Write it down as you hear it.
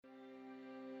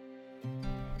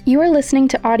You are listening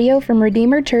to audio from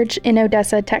Redeemer Church in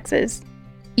Odessa, Texas.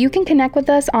 You can connect with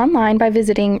us online by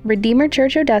visiting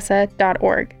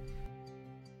redeemerchurchodessa.org.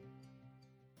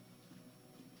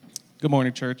 Good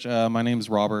morning, church. My name is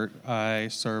Robert. I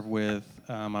serve with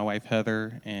my wife,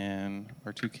 Heather, and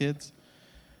our two kids.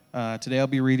 Today I'll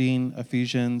be reading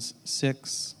Ephesians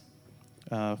 6,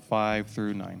 5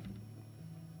 through 9.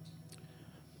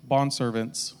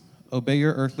 Bondservants, obey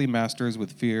your earthly masters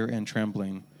with fear and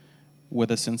trembling, with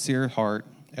a sincere heart,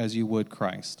 as you would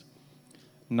Christ,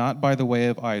 not by the way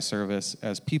of eye service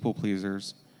as people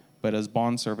pleasers, but as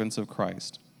bondservants of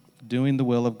Christ, doing the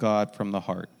will of God from the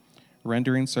heart,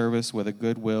 rendering service with a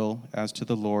good will as to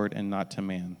the Lord and not to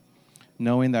man,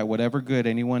 knowing that whatever good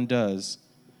anyone does,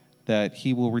 that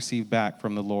he will receive back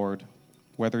from the Lord,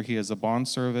 whether he is a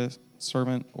bondservant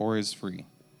or is free.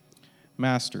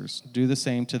 Masters, do the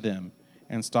same to them,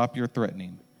 and stop your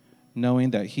threatening,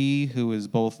 knowing that he who is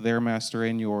both their master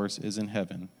and yours is in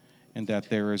heaven, and that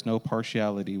there is no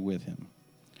partiality with him.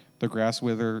 The grass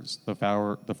withers, the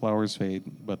flowers fade,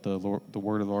 but the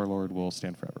word of our Lord will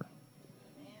stand forever.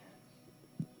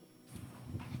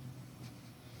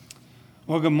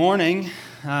 Well, good morning.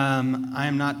 I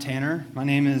am not Tanner. My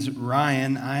name is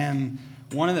Ryan. I am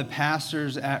one of the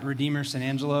pastors at Redeemer San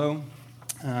Angelo,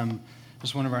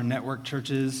 just one of our network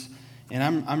churches.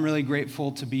 And I'm really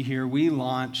grateful to be here. We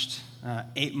launched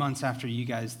 8 months after you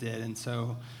guys did, and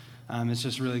so it's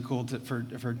just really cool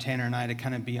for Tanner and I to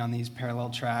kind of be on these parallel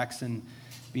tracks and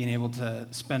being able to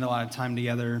spend a lot of time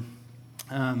together.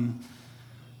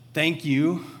 Thank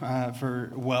you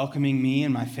for welcoming me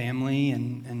and my family,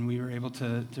 and we were able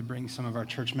to bring some of our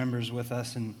church members with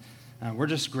us, and we're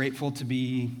just grateful to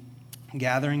be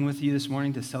gathering with you this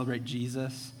morning to celebrate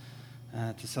Jesus,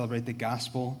 to celebrate the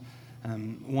gospel.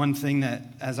 One thing that,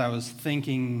 as I was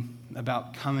thinking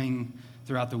about coming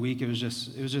throughout the week, it was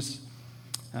just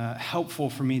helpful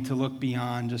for me to look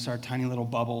beyond just our tiny little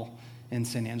bubble in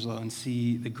San Angelo and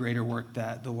see the greater work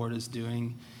that the Lord is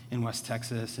doing in West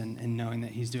Texas, and knowing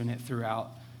that He's doing it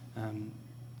throughout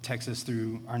Texas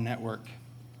through our network.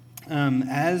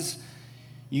 As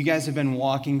you guys have been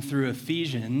walking through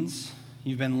Ephesians,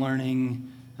 you've been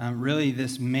learning really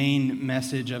this main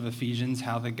message of Ephesians,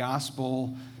 how the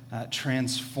gospel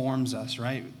transforms us,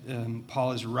 right?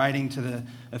 Paul is writing to the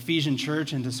Ephesian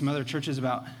church and to some other churches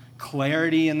about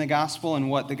clarity in the gospel and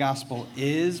what the gospel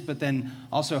is, but then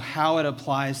also how it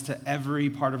applies to every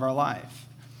part of our life.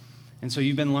 And so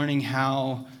you've been learning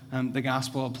how the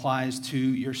gospel applies to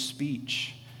your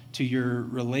speech, to your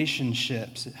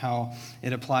relationships, how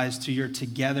it applies to your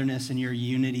togetherness and your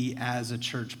unity as a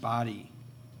church body.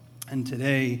 And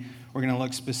today we're going to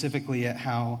look specifically at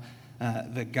how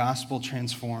the gospel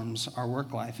transforms our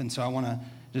work life. And so I want to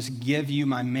just give you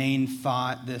my main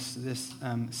thought, this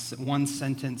one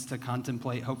sentence to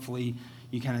contemplate. Hopefully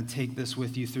you kind of take this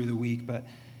with you through the week, but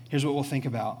here's what we'll think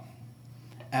about.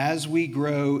 As we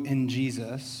grow in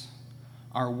Jesus,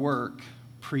 our work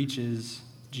preaches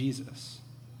Jesus.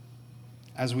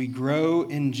 As we grow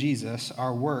in Jesus,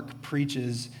 our work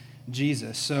preaches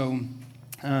Jesus. So,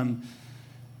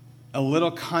 a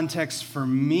little context for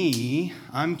me,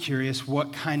 I'm curious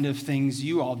what kind of things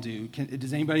you all do.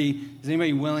 Is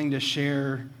anybody willing to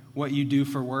share what you do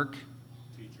for work?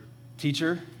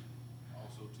 Teacher?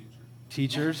 Also teacher.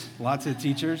 Teachers? Lots of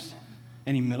teachers?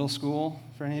 Any middle school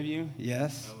for any of you?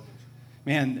 Yes?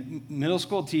 Man, middle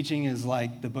school teaching is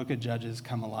like the book of Judges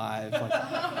come alive,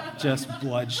 like just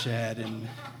bloodshed and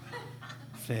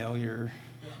failure.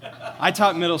 I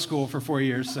taught middle school for 4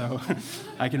 years, so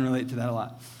I can relate to that a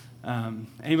lot.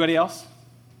 Anybody else?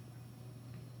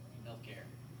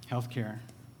 Healthcare.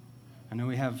 I know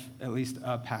we have at least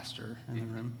a pastor in the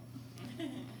room.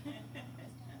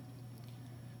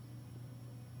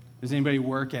 Does anybody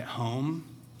work at home?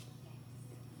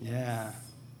 Yeah.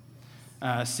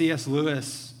 C.S.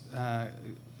 Lewis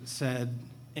said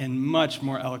in much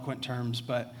more eloquent terms,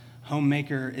 but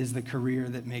homemaker is the career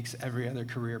that makes every other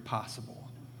career possible.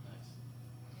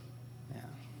 Yeah.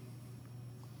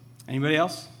 Anybody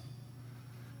else?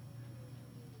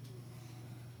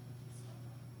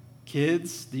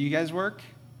 Kids, do you guys work?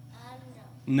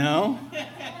 No. No?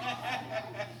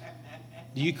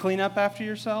 Do you clean up after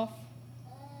yourself?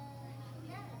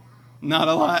 Not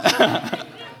a lot.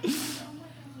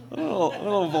 a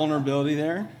little vulnerability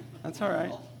there. That's all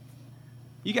right.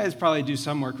 You guys probably do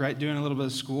some work, right? Doing a little bit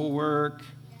of school work,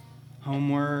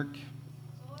 homework,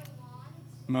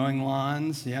 mowing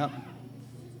lawns. Yep,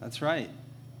 that's right.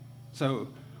 So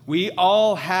we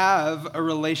all have a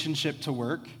relationship to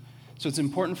work. So it's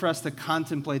important for us to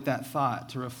contemplate that thought,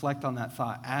 to reflect on that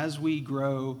thought. As we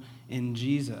grow in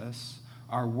Jesus,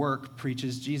 our work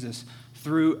preaches Jesus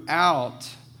throughout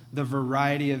the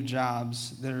variety of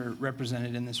jobs that are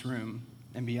represented in this room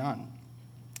and beyond.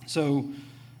 So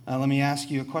let me ask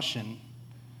you a question.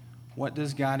 What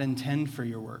does God intend for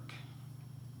your work?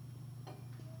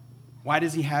 Why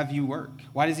does he have you work?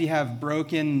 Why does he have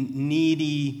broken,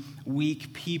 needy,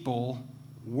 weak people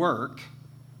work?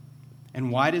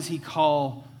 And why does he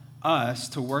call us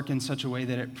to work in such a way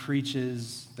that it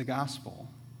preaches the gospel?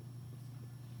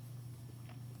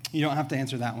 You don't have to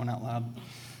answer that one out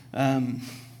loud.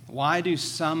 Why do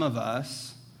some of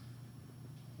us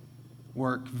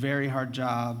work very hard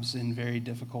jobs in very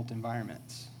difficult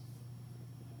environments?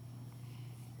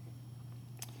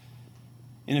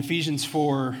 In Ephesians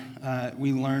 4,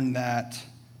 we learn that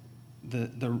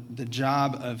the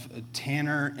job of a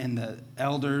tanner and the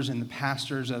elders and the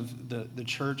pastors of the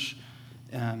church,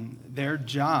 their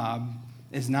job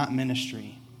is not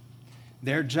ministry.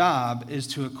 Their job is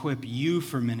to equip you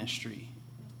for ministry.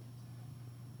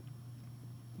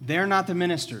 They're not the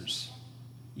ministers.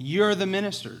 You're the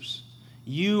ministers.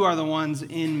 You are the ones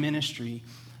in ministry.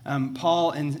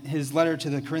 Paul, in his letter to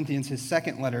the Corinthians, his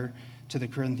second letter to the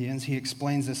Corinthians, he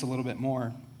explains this a little bit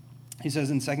more. He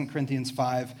says in 2 Corinthians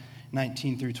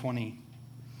 5:19 through 20,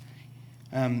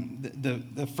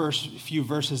 the first few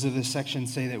verses of this section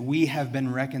say that we have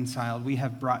been reconciled. We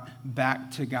have brought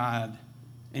back to God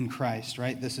in Christ,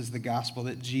 right? This is the gospel,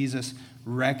 that Jesus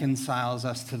reconciles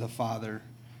us to the Father.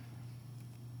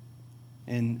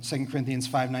 In 2 Corinthians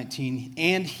 5:19,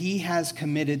 and he has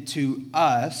committed to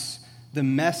us the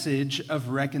message of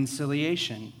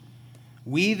reconciliation.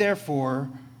 We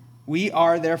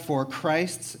are therefore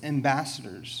Christ's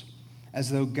ambassadors,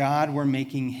 as though God were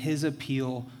making his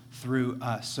appeal through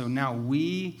us. So now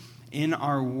we, in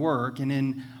our work and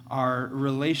in our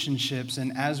relationships,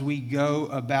 and as we go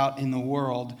about in the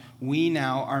world, we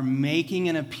now are making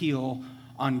an appeal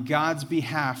on God's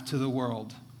behalf to the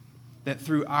world, that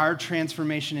through our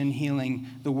transformation and healing,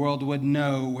 the world would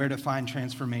know where to find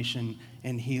transformation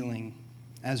and healing.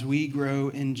 As we grow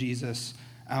in Jesus,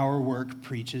 our work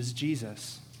preaches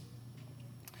Jesus.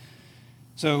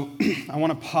 So I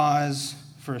want to pause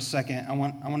for a second. I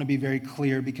want to be very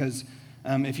clear, because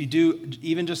if you do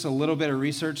even just a little bit of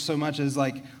research, so much as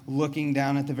like looking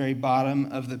down at the very bottom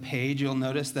of the page, you'll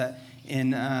notice that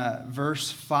in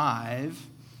verse 5,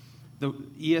 the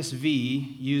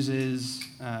ESV uses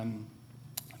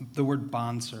the word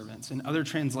bondservants, and other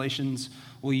translations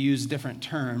will use different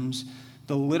terms.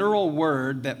 The literal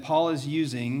word that Paul is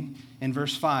using in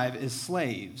verse 5 is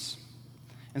slaves.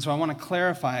 And so I want to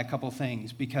clarify a couple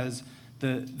things, because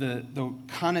the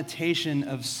connotation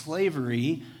of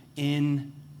slavery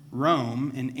in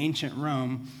Rome, in ancient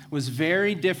Rome, was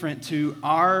very different to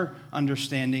our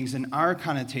understandings and our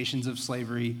connotations of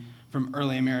slavery from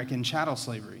early American chattel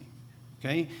slavery.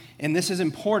 Okay? And this is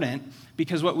important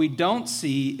because what we don't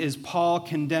see is Paul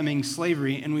condemning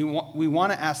slavery, and we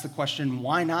want to ask the question,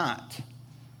 why not?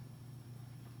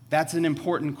 That's an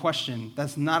important question.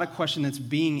 That's not a question that's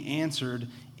being answered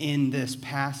in this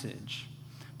passage.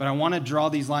 But I want to draw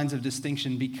these lines of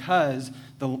distinction because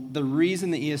the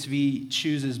reason the ESV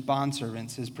chooses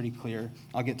bondservants is pretty clear.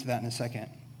 I'll get to that in a second.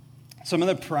 Some of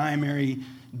the primary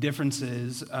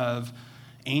differences of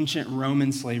ancient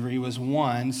Roman slavery was,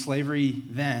 one, slavery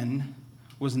then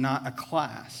was not a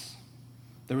class.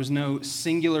 There was no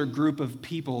singular group of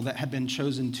people that had been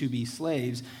chosen to be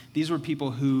slaves. These were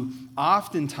people who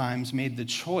oftentimes made the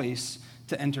choice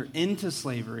to enter into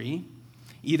slavery,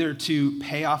 either to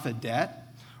pay off a debt,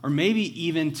 or maybe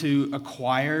even to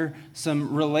acquire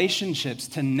some relationships,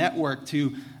 to network,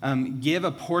 to give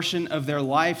a portion of their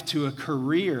life to a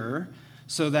career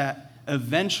so that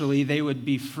eventually they would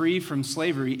be free from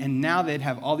slavery, and now they'd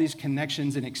have all these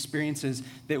connections and experiences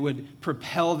that would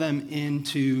propel them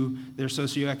into their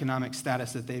socioeconomic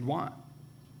status that they'd want.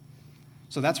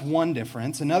 So that's one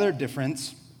difference. Another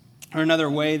difference, or another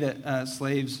way that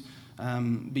slaves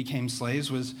became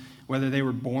slaves, was whether they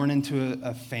were born into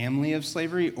a family of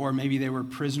slavery or maybe they were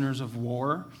prisoners of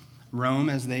war. Rome,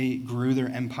 as they grew their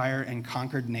empire and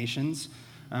conquered nations,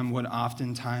 would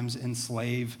oftentimes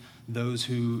enslave those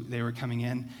who they were coming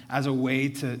in as a way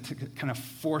to kind of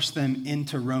force them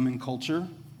into Roman culture.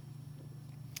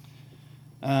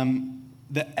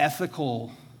 The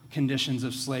ethical conditions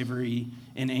of slavery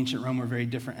in ancient Rome were very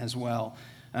different as well.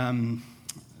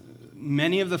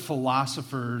 Many of the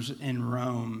philosophers in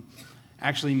Rome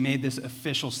actually made this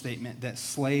official statement that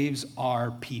slaves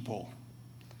are people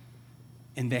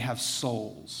and they have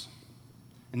souls.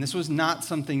 And this was not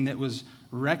something that was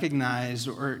recognized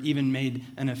or even made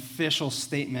an official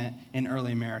statement in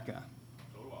early America.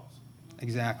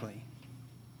 Exactly.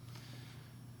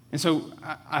 And so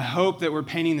I hope that we're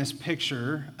painting this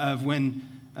picture of when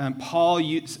Paul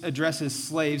addresses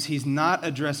slaves, he's not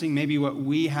addressing maybe what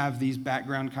we have these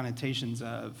background connotations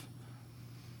of.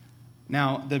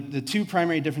 Now, the two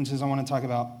primary differences I want to talk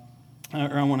about,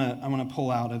 or I want to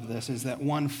pull out of this, is that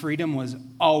one, freedom was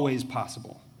always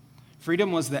possible.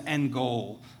 Freedom was the end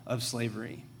goal of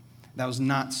slavery. That was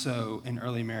not so in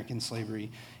early American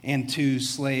slavery. And two,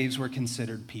 slaves were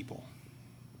considered people.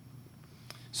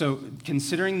 So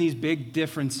considering these big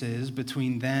differences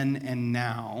between then and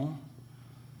now,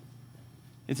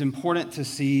 it's important to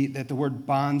see that the word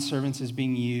bondservants is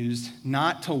being used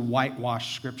not to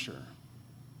whitewash Scripture,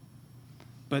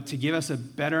 but to give us a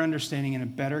better understanding and a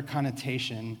better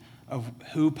connotation of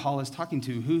who Paul is talking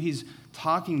to. Who he's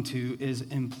talking to is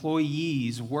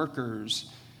employees, workers,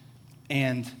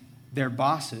 and their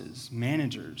bosses,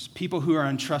 managers, people who are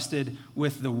entrusted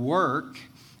with the work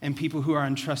and people who are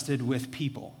entrusted with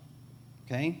people,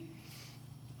 okay?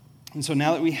 And so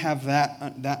now that we have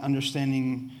that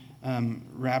understanding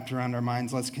wrapped around our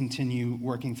minds, let's continue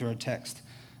working through our text.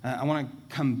 I want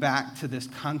to come back to this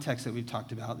context that we've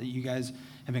talked about, that you guys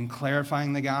have been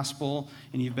clarifying the gospel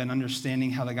and you've been understanding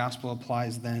how the gospel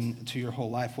applies then to your whole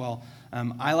life. Well,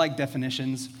 I like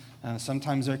definitions.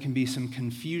 Sometimes there can be some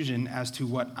confusion as to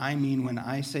what I mean when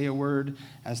I say a word,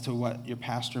 as to what your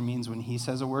pastor means when he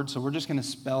says a word. So we're just going to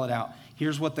spell it out.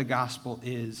 Here's what the gospel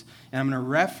is. And I'm going to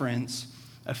reference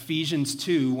Ephesians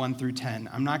 2, 1 through 10.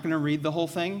 I'm not going to read the whole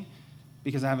thing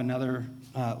because I have another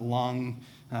long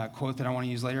quote that I want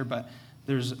to use later, but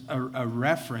there's a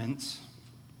reference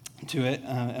to it,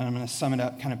 and I'm going to sum it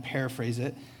up, kind of paraphrase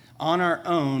it. On our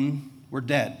own, we're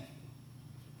dead,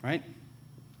 right?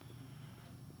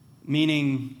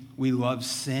 Meaning we love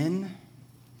sin,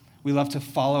 we love to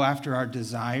follow after our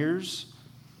desires,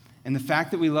 and the fact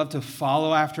that we love to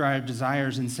follow after our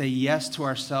desires and say yes to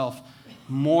ourselves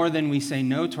more than we say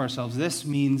no to ourselves, this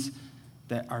means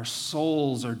that our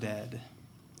souls are dead.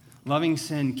 Loving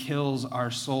sin kills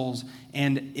our souls,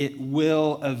 and it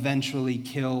will eventually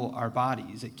kill our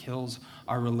bodies. It kills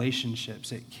our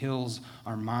relationships. It kills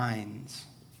our minds.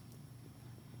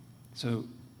 So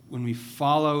when we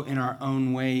follow in our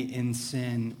own way in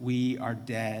sin, we are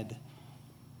dead.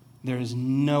 There is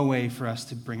no way for us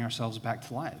to bring ourselves back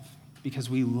to life because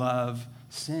we love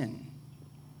sin.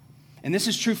 And this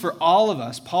is true for all of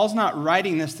us. Paul's not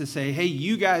writing this to say, hey,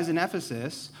 you guys in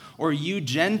Ephesus, or you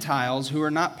Gentiles who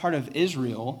are not part of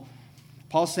Israel.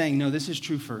 Paul's saying, no, this is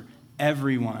true for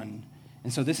everyone.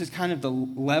 And so this is kind of the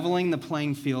leveling the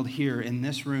playing field here in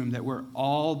this room, that we're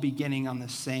all beginning on the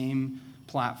same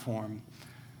platform.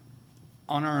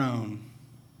 On our own,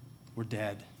 we're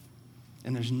dead.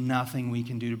 And there's nothing we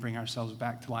can do to bring ourselves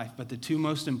back to life. But the two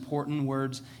most important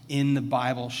words in the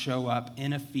Bible show up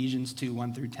in Ephesians 2,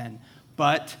 1 through 10.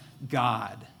 But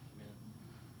God.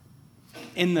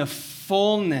 In the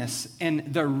fullness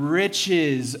and the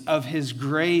riches of his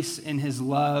grace and his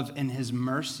love and his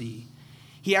mercy,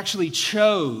 he actually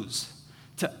chose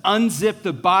to unzip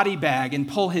the body bag and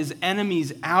pull his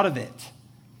enemies out of it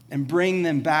and bring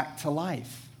them back to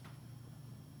life.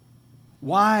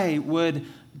 Why would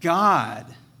God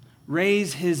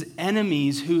raise his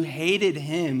enemies who hated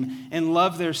him and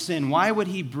loved their sin? Why would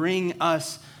he bring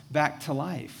us back to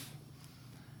life?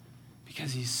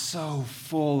 Because he's so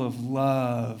full of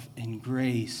love and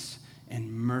grace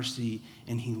and mercy,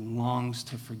 and he longs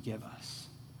to forgive us.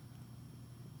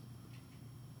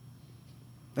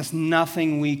 That's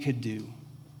nothing we could do.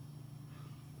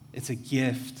 It's a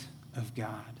gift of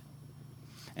God.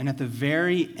 And at the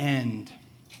very end,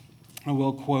 I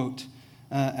will quote,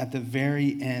 at the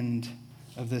very end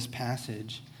of this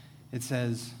passage, it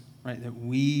says, right, that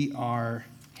we are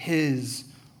his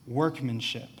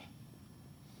workmanship.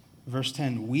 Verse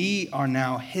 10, we are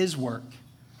now his work.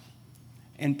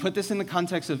 And put this in the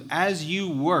context of as you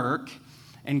work,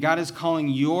 and God is calling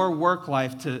your work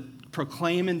life to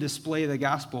proclaim and display the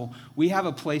gospel, we have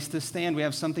a place to stand. We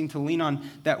have something to lean on,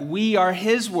 that we are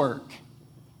his work.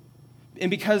 And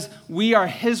because we are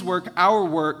his work, our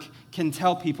work can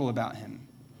tell people about him.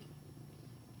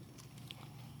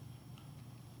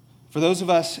 For those of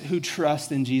us who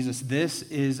trust in Jesus, this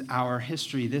is our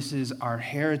history. This is our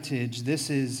heritage. This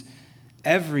is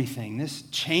everything. This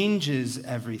changes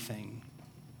everything.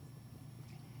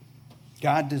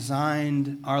 God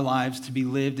designed our lives to be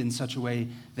lived in such a way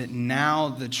that now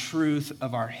the truth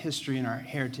of our history and our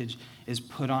heritage is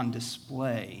put on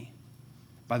display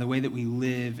by the way that we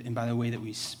live and by the way that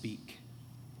we speak.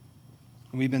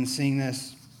 And we've been seeing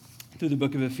this through the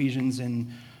book of Ephesians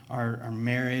in our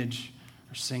marriage,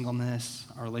 our singleness,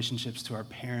 our relationships to our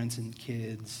parents and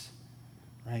kids,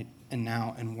 right? and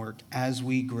now and work. As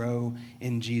we grow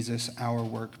in Jesus, our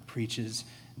work preaches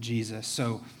Jesus.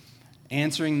 So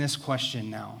answering this question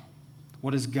now,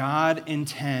 what does God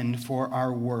intend for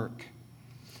our work?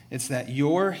 It's that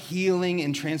your healing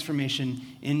and transformation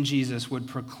in Jesus would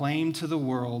proclaim to the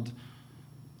world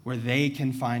where they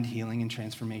can find healing and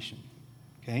transformation.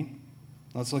 Okay?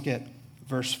 Let's look at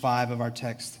verse 5 of our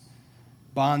text.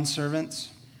 Bondservants,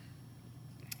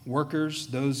 workers,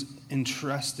 those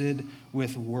entrusted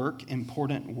with work,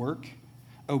 important work,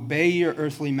 obey your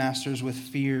earthly masters with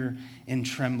fear and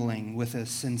trembling, with a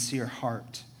sincere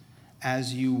heart,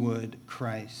 as you would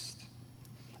Christ.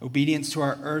 Obedience to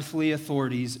our earthly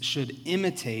authorities should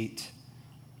imitate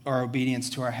our obedience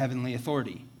to our heavenly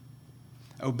authority.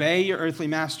 Obey your earthly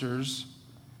masters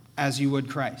as you would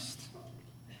Christ.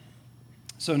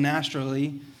 So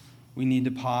naturally, we need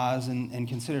to pause and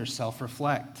consider,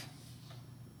 self-reflect.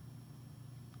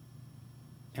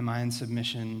 Am I in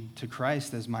submission to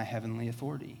Christ as my heavenly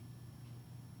authority?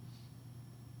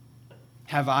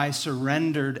 Have I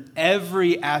surrendered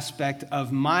every aspect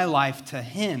of my life to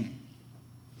Him?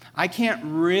 I can't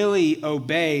really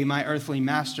obey my earthly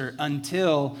master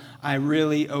until I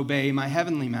really obey my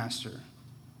heavenly master.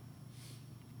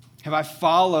 Have I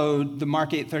followed the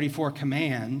Mark 8:34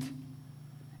 command?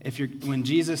 When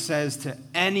Jesus says to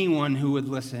anyone who would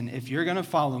listen, if you're going to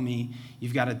follow me,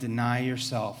 you've got to deny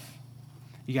yourself.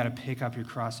 You got to pick up your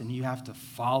cross and you have to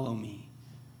follow me.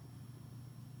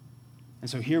 And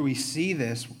so here we see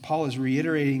this. Paul is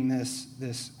reiterating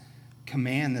this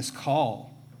command, this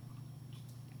call.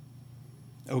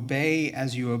 Obey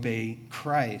as you obey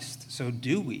Christ. So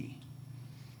do we.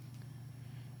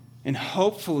 And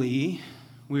hopefully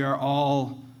we are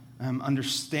all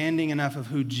understanding enough of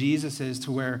who Jesus is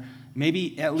to where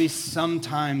maybe at least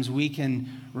sometimes we can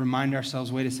remind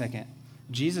ourselves, wait a second,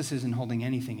 Jesus isn't holding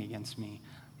anything against me.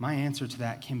 My answer to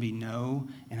that can be no,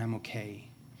 and I'm okay.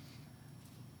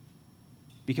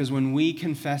 Because when we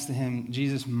confess to Him,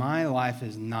 Jesus, my life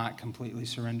is not completely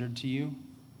surrendered to you.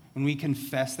 When we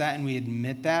confess that and we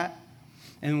admit that,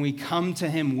 and we come to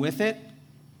Him with it,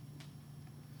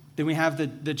 then we have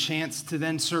the chance to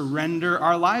then surrender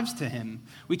our lives to Him.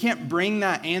 We can't bring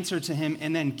that answer to Him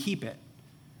and then keep it.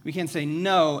 We can't say,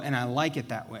 no, and I like it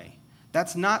that way.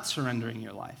 That's not surrendering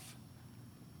your life.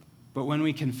 But when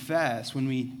we confess, when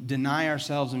we deny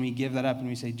ourselves and we give that up and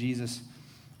we say, Jesus,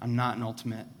 I'm not in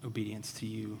ultimate obedience to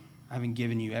you. I haven't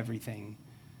given you everything.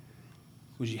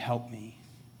 Would you help me?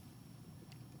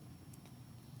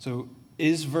 So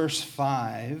is verse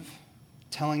 5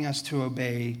 telling us to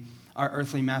obey our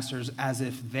earthly masters as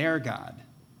if they're God?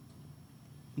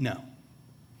 No.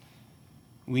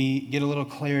 We get a little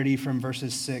clarity from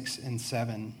verses 6 and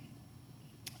 7.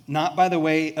 Not by the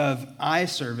way of eye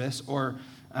service, or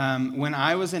when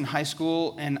I was in high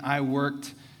school and I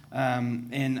worked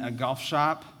in a golf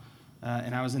shop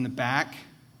and I was in the back,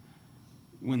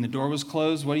 when the door was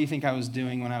closed, what do you think I was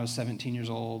doing when I was 17 years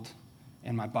old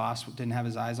and my boss didn't have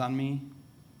his eyes on me?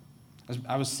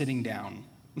 I was sitting down,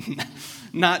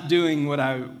 not doing what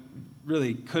I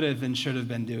really could have and should have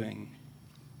been doing.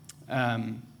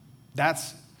 And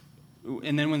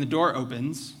then when the door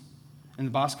opens and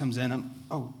the boss comes in,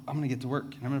 I'm going to get to work,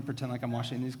 and I'm going to pretend like I'm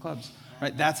washing these clubs.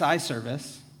 Right? That's eye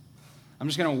service. I'm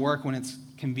just going to work when it's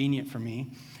convenient for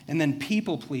me. And then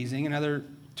people-pleasing, another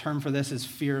term for this is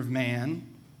fear of man.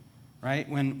 Right?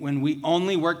 When we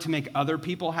only work to make other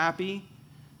people happy,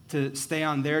 to stay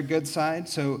on their good side.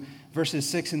 So verses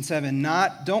 6 and 7,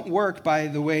 don't work by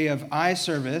the way of eye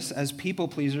service as people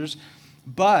pleasers,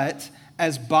 but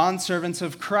as bondservants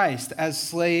of Christ, as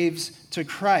slaves to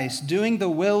Christ, doing the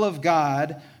will of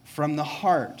God from the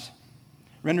heart,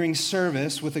 rendering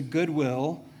service with a good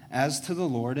will as to the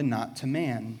Lord and not to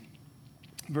man.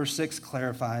 Verse 6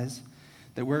 clarifies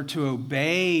that we're to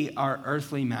obey our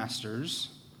earthly masters,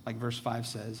 like verse 5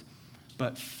 says,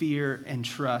 but fear and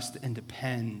trust and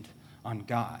depend on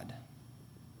God.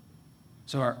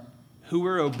 So who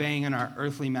we're obeying in our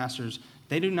earthly masters,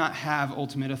 they do not have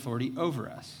ultimate authority over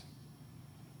us.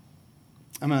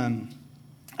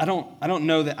 I don't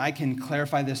know that I can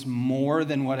clarify this more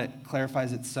than what it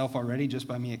clarifies itself already just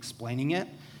by me explaining it.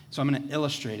 So I'm going to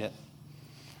illustrate it.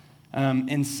 In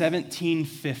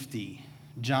 1750,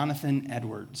 Jonathan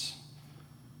Edwards,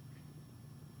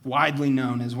 widely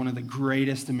known as one of the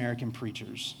greatest American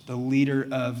preachers, the leader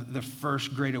of the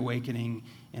first Great Awakening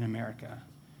in America,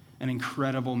 an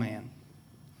incredible man,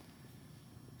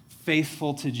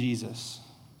 faithful to Jesus,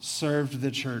 served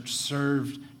the church,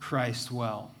 served Christ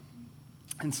well.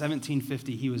 In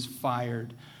 1750, he was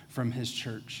fired from his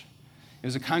church. It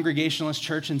was a Congregationalist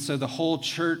church, and so the whole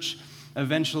church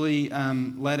eventually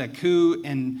led a coup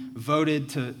and voted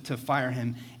to fire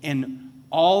him. And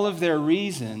all of their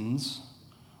reasons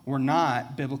were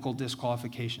not biblical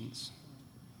disqualifications.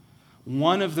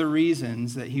 One of the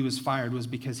reasons that he was fired was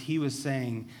because he was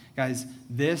saying, guys,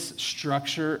 this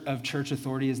structure of church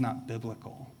authority is not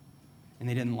biblical. And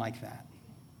they didn't like that.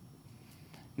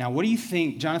 Now, what do you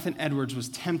think Jonathan Edwards was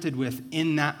tempted with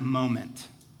in that moment?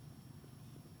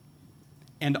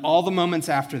 And all the moments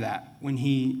after that, when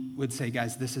he would say,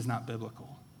 guys, this is not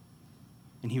biblical.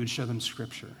 And he would show them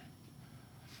scripture.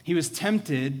 He was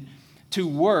tempted to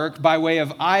work by way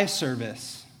of eye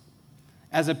service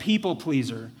as a people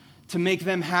pleaser to make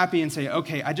them happy and say,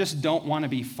 okay, I just don't want to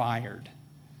be fired,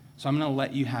 so I'm going to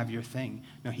let you have your thing.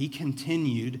 No, he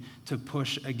continued to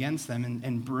push against them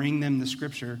and bring them the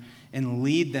scripture and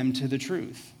lead them to the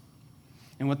truth.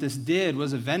 And what this did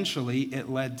was eventually it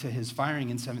led to his firing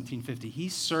in 1750. He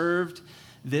served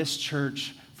this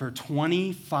church for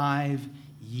 25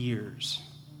 years.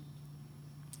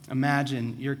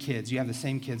 Imagine your kids. You have the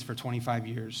same kids for 25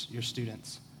 years, your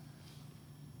students.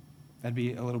 That'd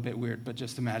be a little bit weird, but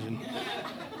just imagine.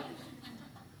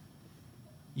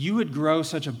 You would grow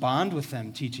such a bond with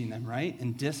them, teaching them, right?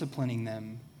 And disciplining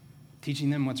them, teaching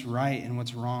them what's right and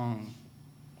what's wrong.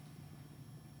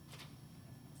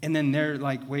 And then they're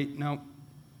like, wait, no,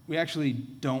 we actually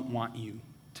don't want you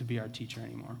to be our teacher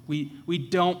anymore. We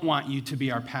don't want you to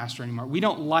be our pastor anymore. We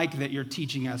don't like that you're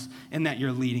teaching us and that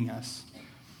you're leading us.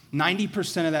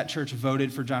 90% of that church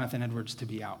voted for Jonathan Edwards to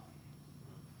be out.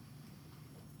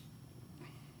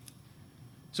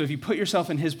 So if you put yourself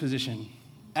in his position,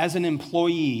 as an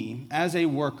employee, as a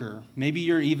worker, maybe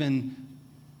you're even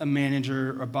a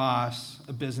manager, a boss,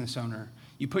 a business owner,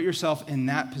 you put yourself in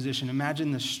that position,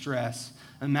 imagine the stress,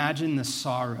 imagine the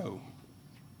sorrow.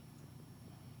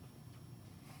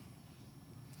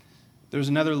 There was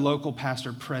another local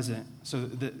pastor present, so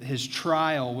his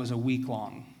trial was a week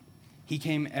long. He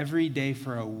came every day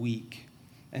for a week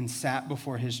and sat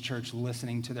before his church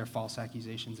listening to their false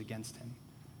accusations against him.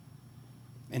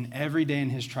 And every day in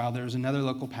his trial, there was another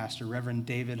local pastor, Reverend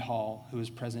David Hall, who was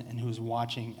present and who was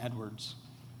watching Edwards.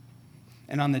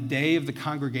 And on the day of the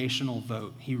congregational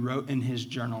vote, he wrote in his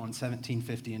journal in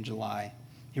 1750 in July,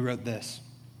 he wrote this: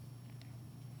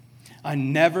 I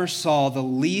never saw the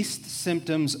least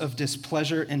symptoms of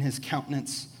displeasure in his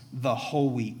countenance the whole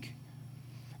week,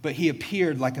 but he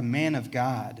appeared like a man of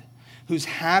God, whose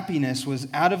happiness was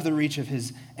out of the reach of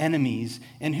his enemies,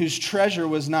 and whose treasure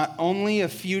was not only a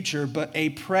future, but a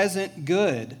present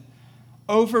good,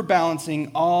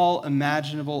 overbalancing all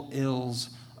imaginable ills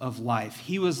of life.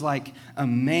 He was like a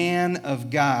man of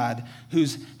God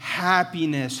whose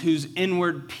happiness, whose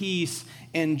inward peace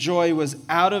and joy was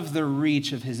out of the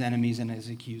reach of his enemies and his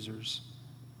accusers.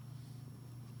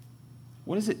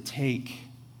 What does it take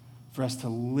for us to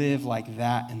live like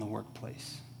that in the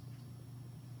workplace?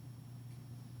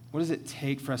 What does it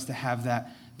take for us to have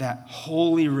that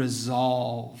holy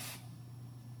resolve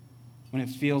when it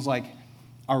feels like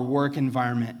our work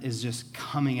environment is just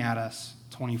coming at us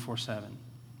 24/7?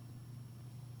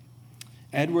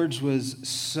 Edwards was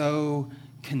so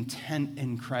content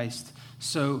in Christ,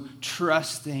 so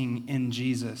trusting in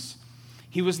Jesus.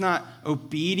 He was not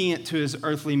obedient to his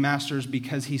earthly masters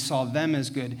because he saw them as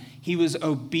good. He was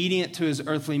obedient to his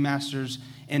earthly masters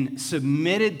and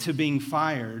submitted to being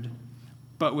fired,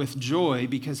 but with joy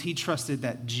because he trusted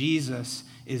that Jesus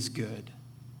is good.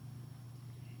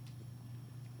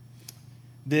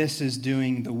 This is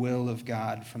doing the will of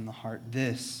God from the heart.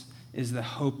 This is the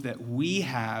hope that we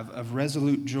have of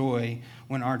resolute joy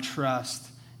when our trust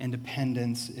and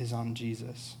dependence is on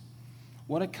Jesus.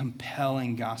 What a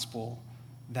compelling gospel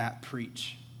that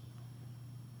preach.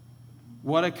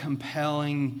 What a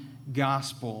compelling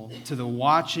gospel to the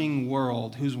watching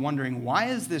world who's wondering, why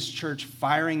is this church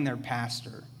firing their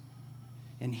pastor?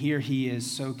 And here he is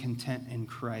so content in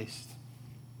Christ.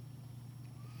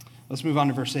 Let's move on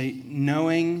to verse 8.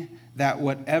 Knowing that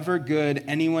whatever good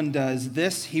anyone does,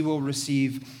 this he will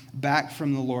receive back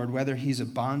from the Lord, whether he's a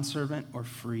bondservant or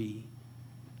free.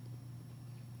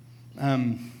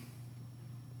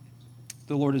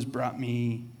 The Lord has brought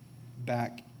me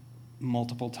back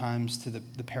multiple times to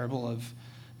the parable of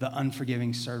the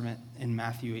unforgiving servant in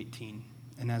Matthew 18.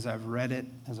 And as I've read it,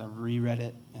 as I've reread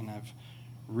it, and I've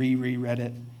reread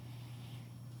it,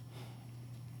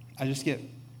 I just get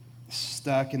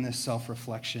stuck in this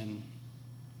self-reflection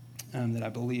that I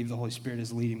believe the Holy Spirit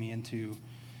is leading me into.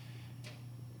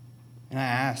 And I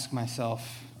ask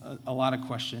myself a lot of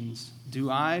questions. Do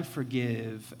I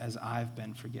forgive as I've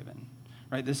been forgiven?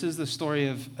 Right? This is the story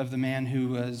of the man who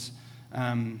was,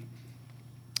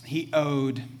 he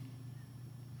owed,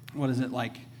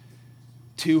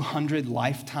 200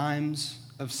 lifetimes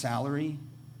of salary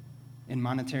in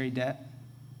monetary debt.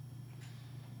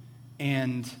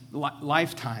 And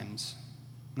lifetimes,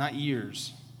 not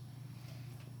years.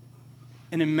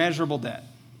 An immeasurable debt.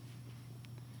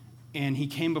 And he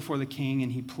came before the king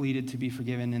and he pleaded to be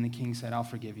forgiven, and the king said, I'll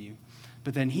forgive you.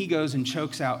 But then he goes and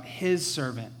chokes out his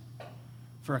servant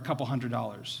for a couple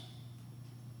 $100.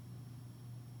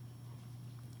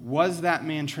 Was that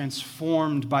man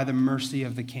transformed by the mercy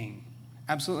of the king?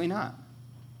 Absolutely not.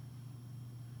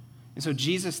 And so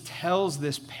Jesus tells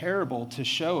this parable to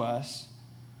show us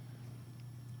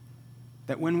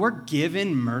that when we're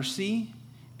given mercy,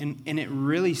 and it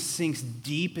really sinks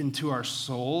deep into our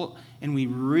soul, and we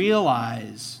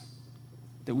realize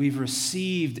that we've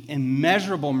received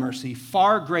immeasurable mercy,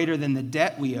 far greater than the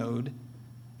debt we owed,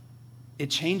 it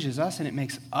changes us and it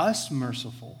makes us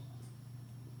merciful.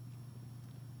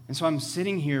 And so I'm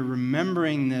sitting here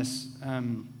remembering this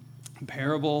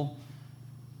parable,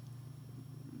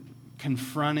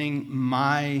 confronting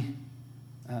my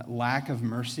lack of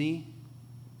mercy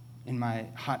in my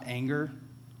hot anger,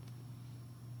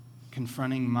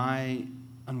 confronting my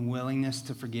unwillingness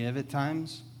to forgive at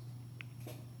times.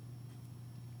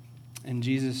 And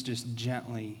Jesus just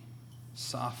gently,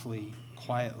 softly,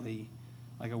 quietly,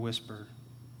 like a whisper,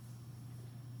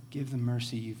 give the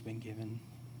mercy you've been given.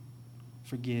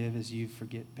 Forgive as you've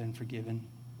been forgiven.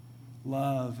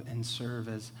 Love and serve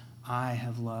as I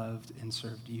have loved and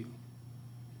served you.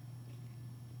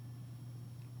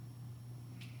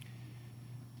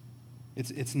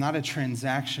 It's not a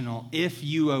transactional, if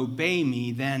you obey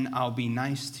me, then I'll be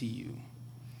nice to you.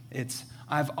 It's,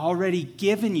 I've already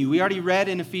given you. We already read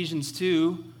in Ephesians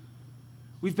 2,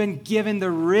 we've been given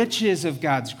the riches of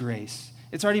God's grace.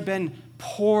 It's already been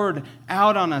poured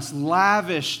out on us,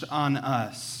 lavished on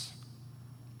us.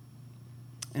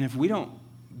 And if we don't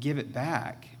give it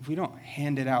back, if we don't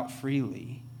hand it out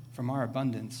freely from our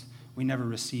abundance, we never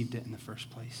received it in the first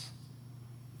place.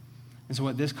 And so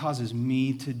what this causes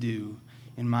me to do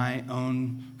in my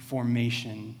own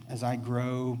formation as I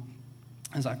grow,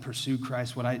 as I pursue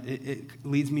Christ, it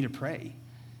leads me to pray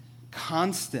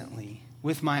constantly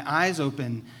with my eyes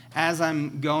open as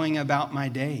I'm going about my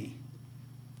day.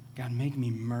 God, make me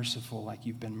merciful like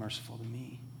you've been merciful to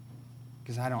me,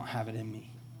 because I don't have it in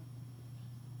me.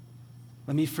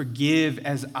 Let me forgive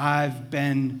as I've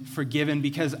been forgiven,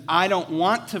 because I don't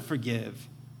want to forgive.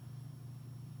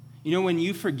 You know, when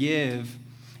you forgive,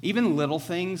 even little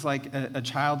things like a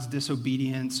child's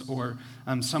disobedience or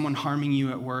someone harming you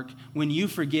at work, when you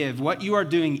forgive, what you are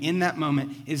doing in that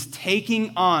moment is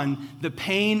taking on the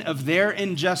pain of their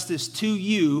injustice to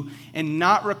you and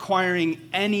not requiring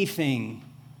anything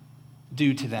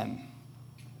due to them.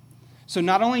 So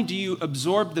not only do you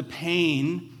absorb the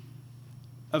pain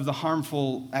of the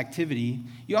harmful activity,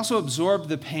 you also absorb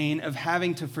the pain of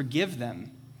having to forgive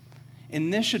them.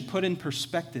 And this should put in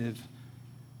perspective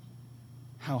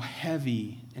how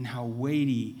heavy and how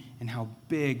weighty and how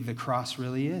big the cross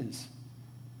really is.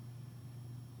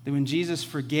 That when Jesus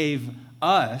forgave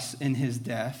us in his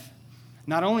death,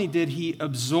 not only did he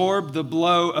absorb the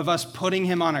blow of us putting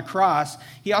him on a cross,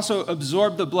 he also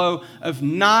absorbed the blow of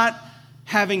not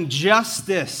having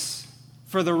justice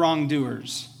for the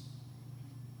wrongdoers.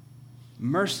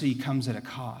 Mercy comes at a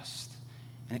cost,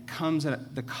 and it comes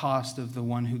at the cost of the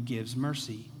one who gives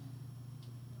mercy.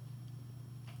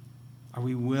 Are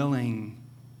we willing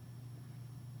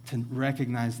to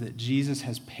recognize that Jesus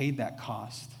has paid that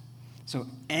cost? So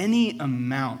any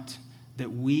amount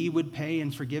that we would pay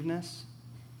in forgiveness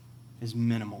is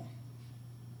minimal.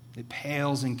 It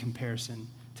pales in comparison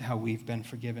to how we've been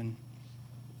forgiven.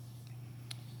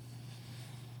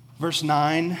 Verse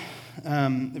 9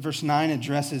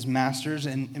 addresses masters,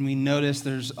 and we notice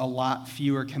there's a lot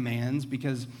fewer commands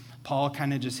because Paul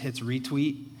kind of just hits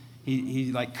retweet.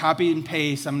 He like copy and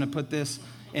paste. I'm going to put this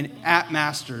in at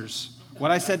masters. What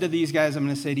I said to these guys, I'm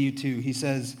going to say to you too. He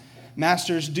says,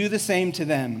 masters, do the same to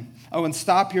them. Oh, and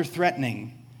stop your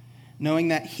threatening, knowing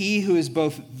that he who is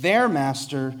both their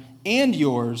master and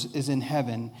yours is in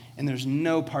heaven, and there's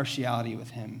no partiality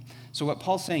with him. So what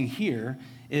Paul's saying here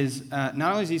is not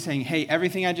only is he saying, hey,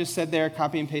 everything I just said there,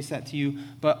 copy and paste that to you,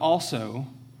 but also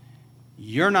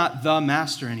you're not the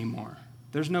master anymore.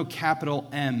 There's no capital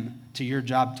M to your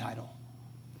job title.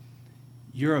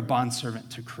 You're a bondservant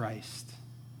to Christ.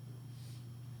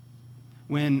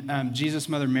 When Jesus'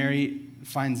 mother Mary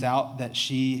finds out that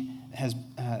she has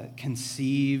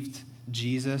conceived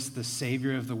Jesus, the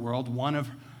Savior of the world, one of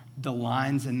the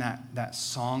lines in that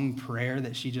song prayer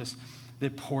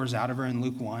that pours out of her in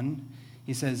Luke 1,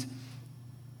 he says,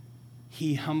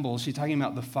 he humbles, she's talking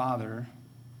about the Father,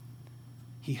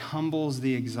 he humbles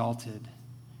the exalted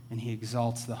and he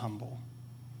exalts the humble.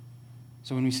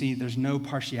 So when we see there's no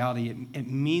partiality, it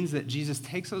means that Jesus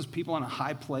takes those people in a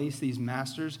high place, these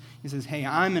masters. He says, hey,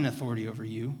 I'm in authority over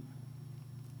you.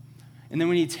 And then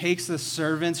when he takes the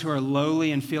servants who are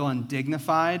lowly and feel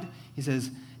undignified, he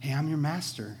says, hey, I'm your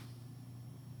master.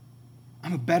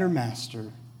 I'm a better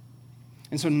master.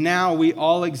 And so now we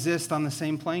all exist on the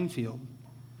same playing field.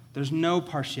 There's no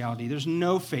partiality. There's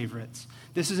no favorites.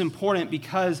 This is important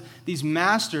because these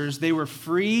masters, they were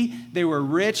free, they were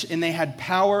rich, and they had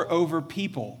power over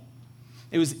people.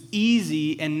 It was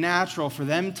easy and natural for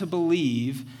them to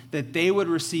believe that they would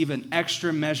receive an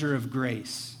extra measure of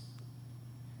grace.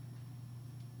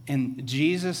 And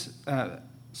the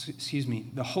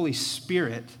Holy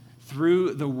Spirit,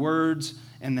 through the words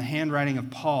and the handwriting of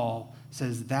Paul,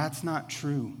 says that's not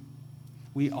true.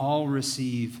 We all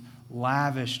receive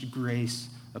lavished grace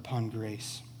upon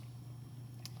grace.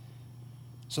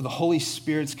 So the Holy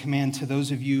Spirit's command to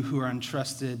those of you who are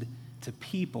entrusted to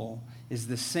people is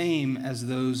the same as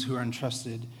those who are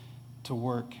entrusted to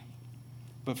work,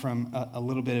 but from a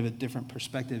little bit of a different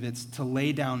perspective. It's to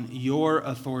lay down your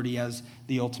authority as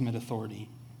the ultimate authority.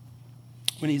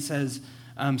 When he says,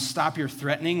 stop your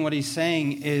threatening, what he's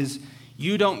saying is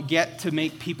you don't get to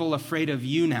make people afraid of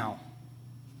you now.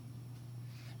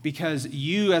 Because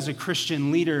you as a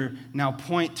Christian leader now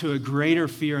point to a greater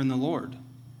fear in the Lord.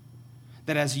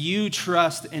 That as you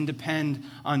trust and depend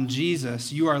on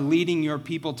Jesus, you are leading your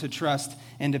people to trust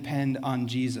and depend on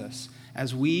Jesus.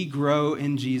 As we grow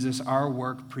in Jesus, our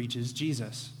work preaches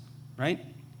Jesus, right?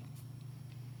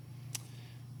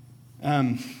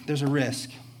 There's a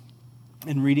risk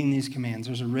in reading these commands.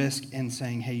 There's a risk in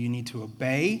saying, hey, you need to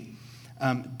obey.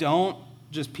 Don't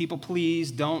just people please.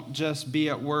 Don't just be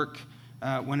at work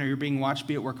when you're being watched.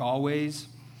 Be at work always.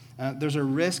 There's a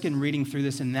risk in reading through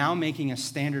this and now making a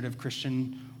standard of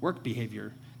Christian work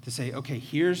behavior to say, okay,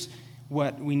 here's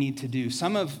what we need to do.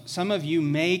 Some of you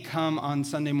may come on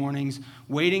Sunday mornings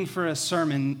waiting for a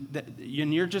sermon,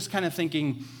 and you're just kind of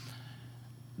thinking,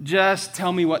 just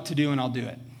tell me what to do and I'll do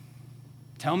it.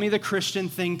 Tell me the Christian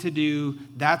thing to do,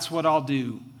 that's what I'll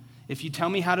do. If you tell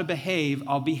me how to behave,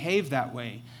 I'll behave that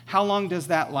way. How long does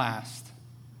that last?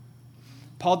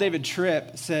 Paul David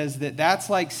Tripp says that that's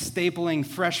like stapling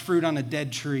fresh fruit on a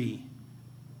dead tree.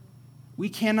 We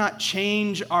cannot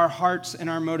change our hearts and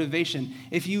our motivation.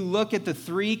 If you look at the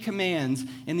 3 commands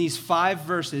in these 5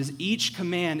 verses, each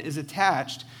command is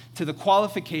attached to the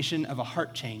qualification of a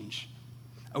heart change.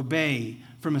 Obey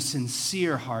from a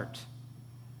sincere heart.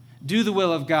 Do the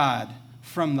will of God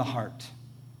from the heart.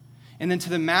 And then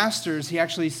to the masters, he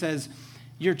actually says,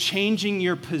 you're changing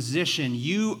your position.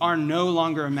 You are no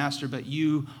longer a master, but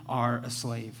you are a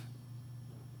slave.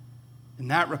 And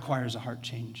that requires a heart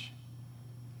change.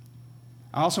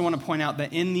 I also want to point out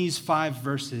that in these 5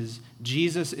 verses,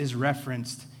 Jesus is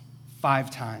referenced 5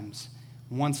 times,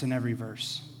 once in every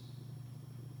verse.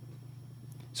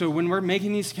 So when we're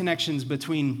making these connections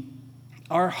between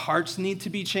our hearts need to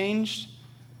be changed,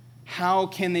 how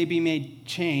can they be made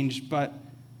changed but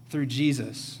through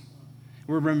Jesus?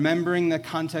 We're remembering the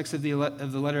context of the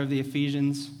letter of the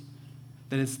Ephesians,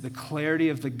 that it's the clarity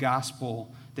of the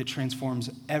gospel that transforms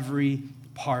every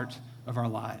part of our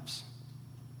lives.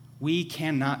 We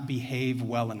cannot behave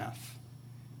well enough.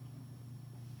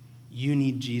 You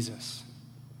need Jesus.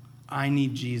 I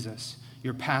need Jesus.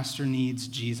 Your pastor needs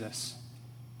Jesus.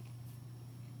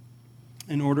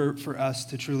 In order for us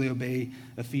to truly obey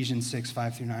Ephesians 6,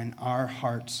 5-9, our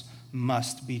hearts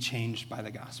must be changed by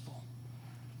the gospel.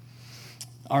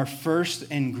 Our first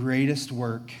and greatest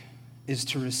work is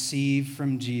to receive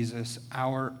from Jesus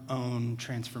our own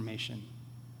transformation.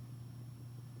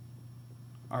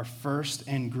 Our first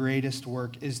and greatest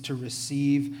work is to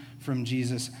receive from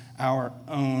Jesus our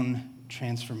own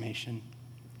transformation.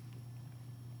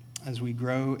 As we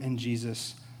grow in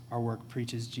Jesus, our work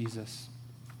preaches Jesus.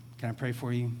 Can I pray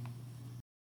for you?